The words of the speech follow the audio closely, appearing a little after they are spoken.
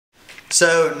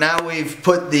So now we've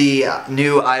put the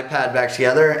new iPad back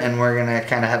together and we're gonna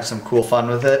kind of have some cool fun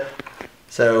with it.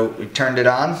 So we turned it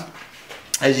on.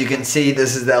 As you can see,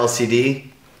 this is the LCD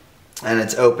and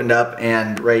it's opened up,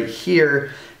 and right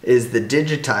here is the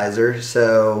digitizer.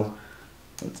 So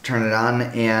let's turn it on,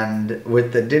 and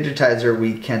with the digitizer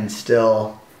we can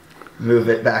still move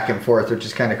it back and forth, which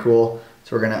is kind of cool.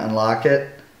 So we're gonna unlock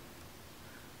it.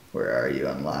 Where are you,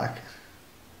 unlock?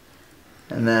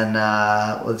 And then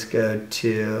let's go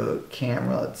to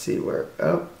camera. Let's see where,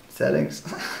 oh, settings.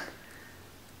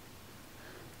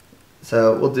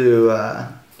 So we'll do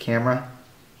camera.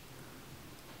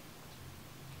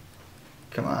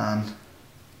 Come on.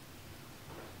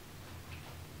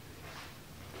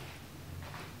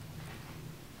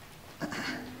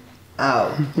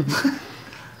 Oh.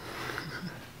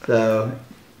 So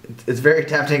it's very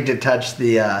tempting to touch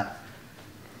the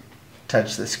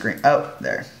screen. Oh,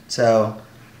 there. So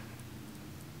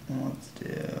let's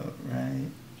do right.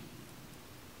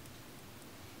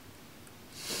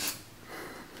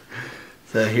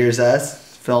 So here's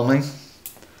us filming.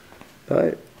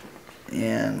 Right.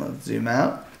 And let's zoom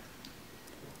out.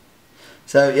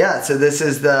 So yeah, so this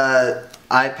is the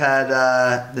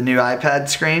iPad, the new iPad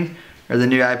screen, or the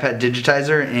new iPad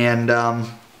digitizer, and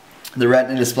the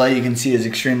Retina display you can see is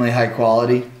extremely high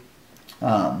quality,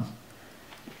 and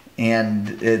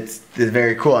it's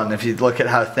very cool. And if you look at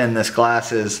how thin this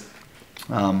glass is,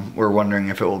 we're wondering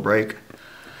if it will break.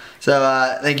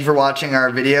 So thank you for watching our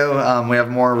video. We have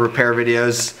more repair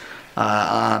videos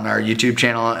on our YouTube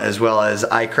channel, as well as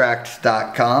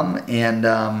iCracked.com, and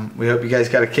we hope you guys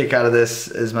got a kick out of this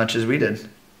as much as we did.